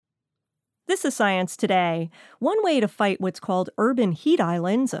This is Science Today. One way to fight what's called urban heat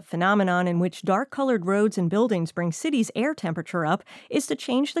islands, a phenomenon in which dark-colored roads and buildings bring cities' air temperature up, is to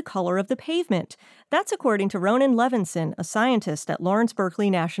change the color of the pavement. That's according to Ronnen Levinson, a scientist at Lawrence Berkeley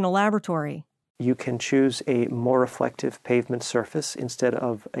National Laboratory. You can choose a more reflective pavement surface instead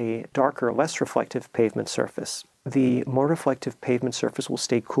of a darker, less reflective pavement surface. The more reflective pavement surface will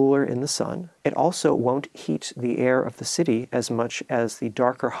stay cooler in the sun. It also won't heat the air of the city as much as the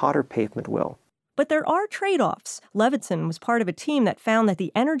darker, hotter pavement will. But there are trade-offs. Levinson was part of a team that found that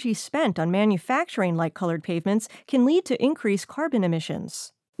the energy spent on manufacturing light-colored pavements can lead to increased carbon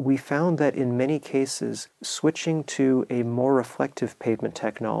emissions. We found that in many cases, switching to a more reflective pavement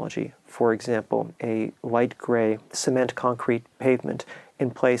technology, for example, a light gray cement concrete pavement in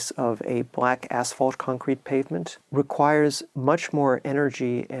place of a black asphalt concrete pavement, requires much more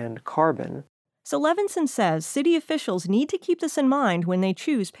energy and carbon. So Levinson says city officials need to keep this in mind when they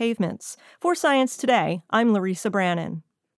choose pavements. For Science Today, I'm Larissa Brannon.